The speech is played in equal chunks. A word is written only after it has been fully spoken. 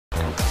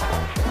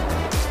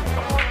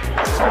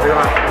这个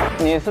吗？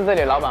你是这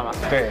里老板吗？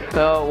对。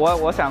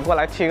我想过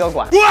来踢个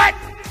馆。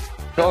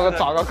给我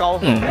找个高手。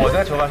我这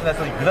个球法现在是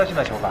娱乐性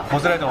的球法，不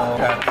是那种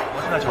搏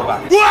性的球法。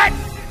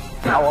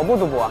啊，我不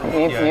赌博，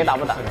你打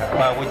不打？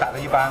我打的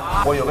一般。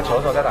我有个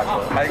球手在打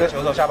球，还有一个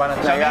球手下班了。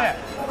小明，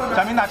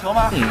小明打球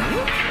吗？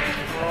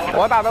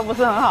我打的不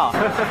是很好，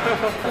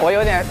我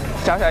有点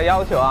小小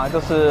要求啊，就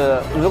是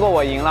如果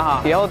我赢了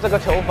哈，以后这个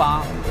球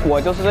房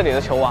我就是这里的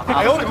球王。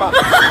哎呦我的妈！好不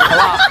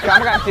好？敢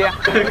不敢接？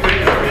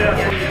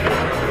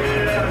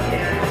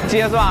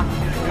接是吧？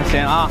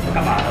行啊。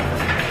干嘛？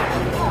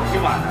今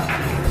晚呢？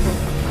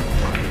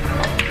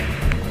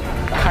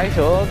开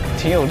球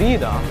挺有力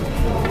的啊。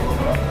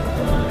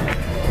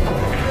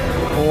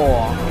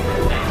哇！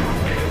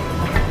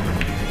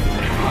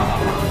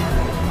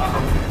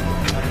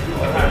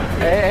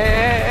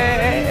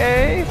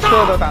哎，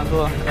车都挡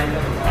住了。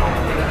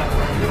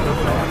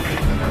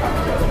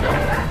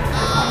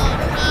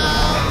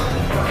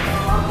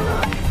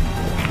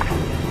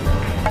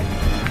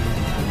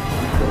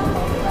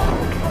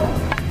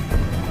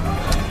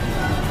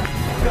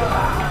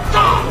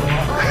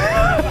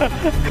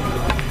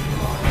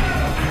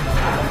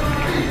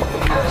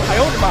哎呦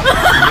我的妈！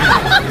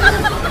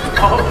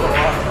好狠啊！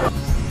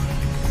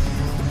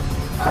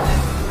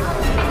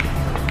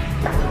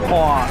哇，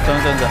真，厉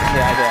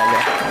害！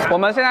我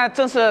们现在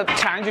正式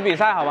抢一局比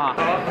赛，好不好？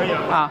可以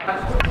啊。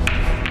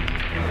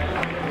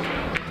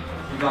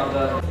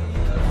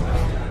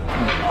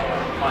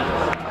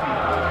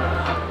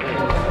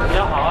你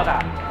要好好打，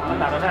我们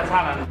打得太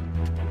差了。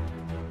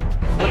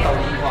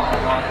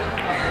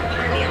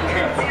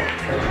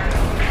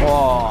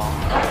哇！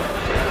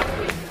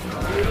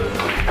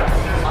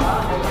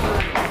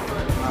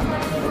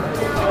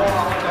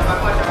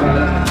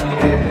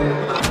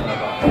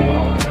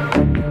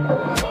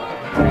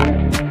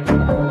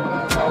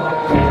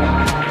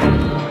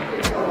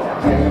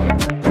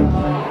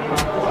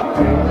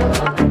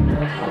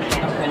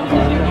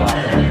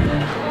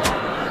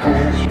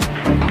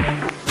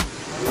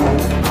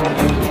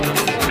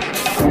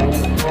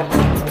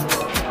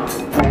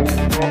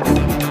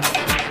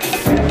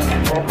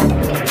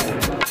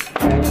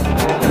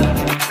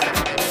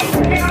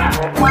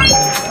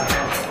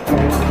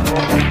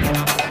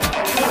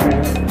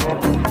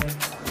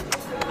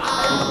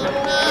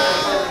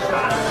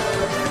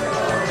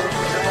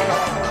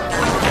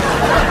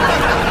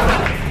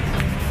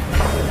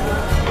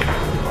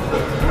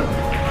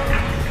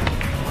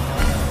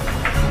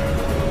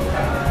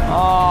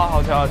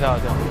好球！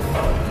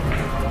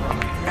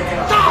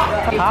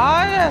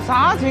哎呀，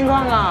啥情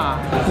况啊？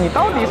你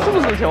到底是不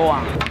是球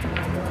王？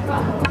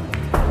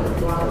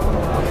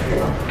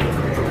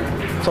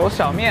走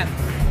小面。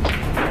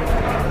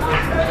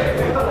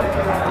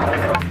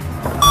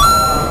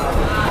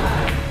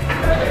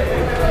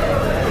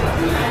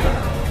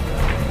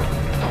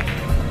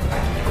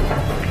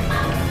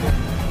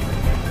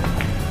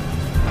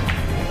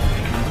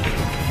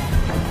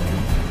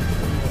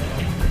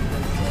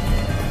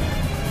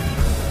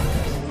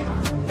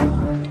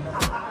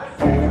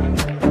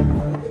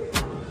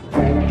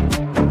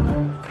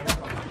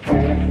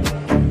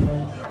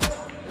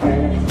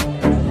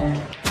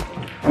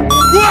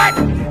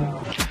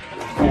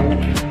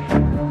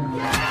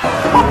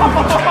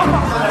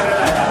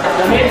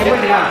我没提问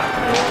题啊，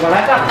我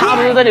来干。他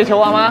不是这里球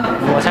王吗？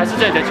我才是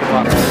这里的球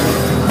王。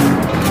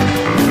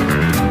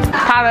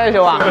他的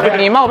球王，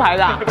你冒牌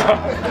的。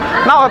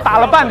那我打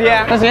了半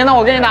天，那行，那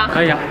我跟你打。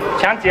可以啊，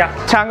抢几啊？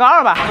抢个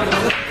2吧。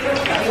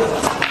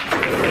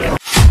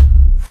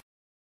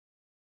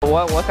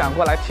我想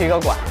过来踢个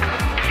馆。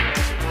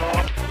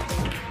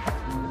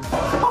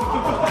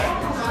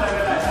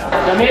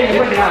我没提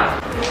问题啊，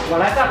我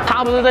来干。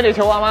他不是这里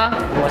球王吗？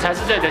我才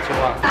是这里的球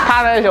王。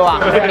他的球王，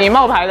你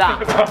冒牌的。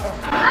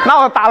那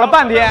我打了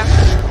半天。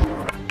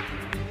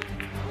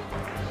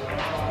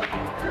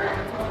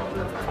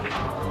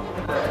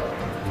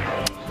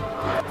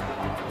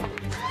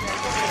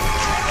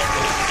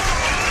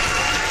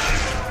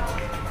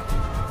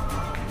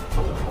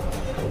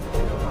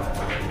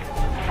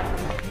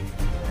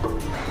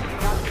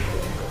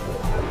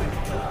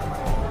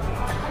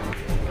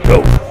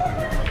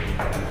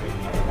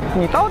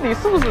你到底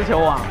是不是球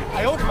王？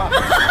哎呦我的妈！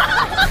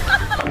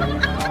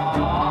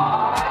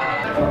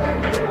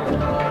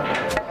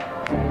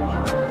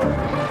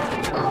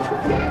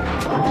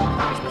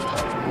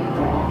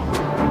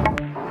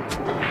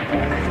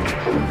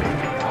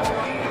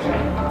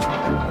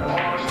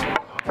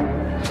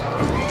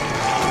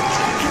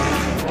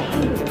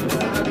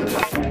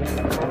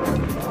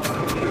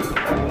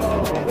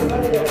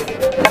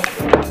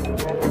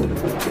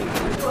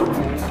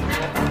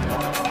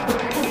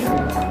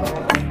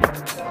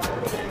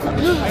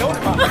哎呦我的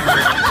妈！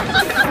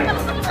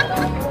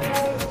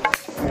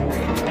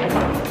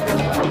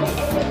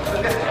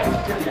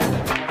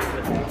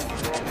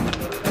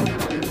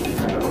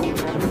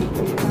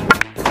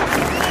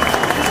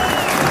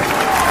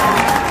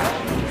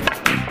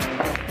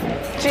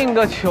进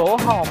个球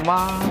好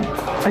吗？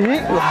哎，来了！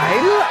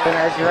本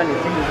来希望你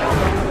进球。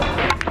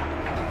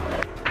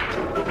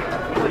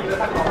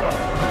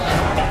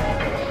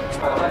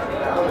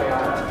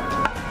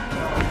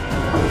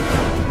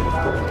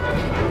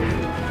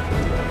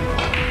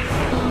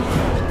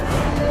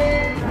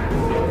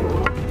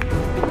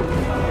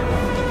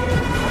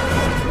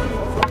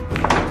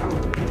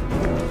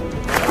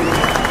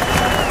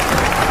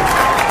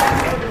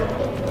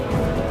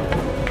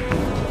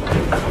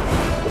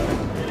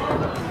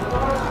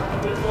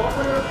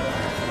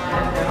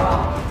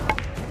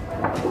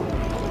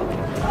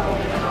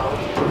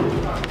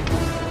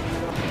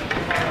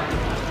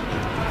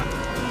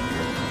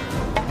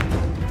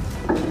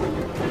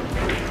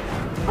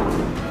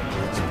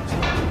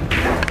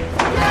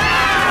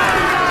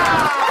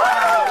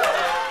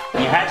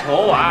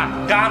昨晚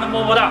杆都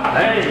摸不到。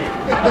哎，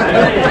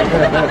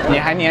你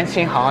还年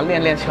轻，好好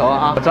练练球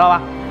啊，知道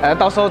吧？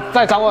到时候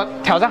再找我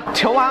挑战，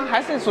球王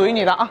还是属于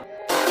你的啊。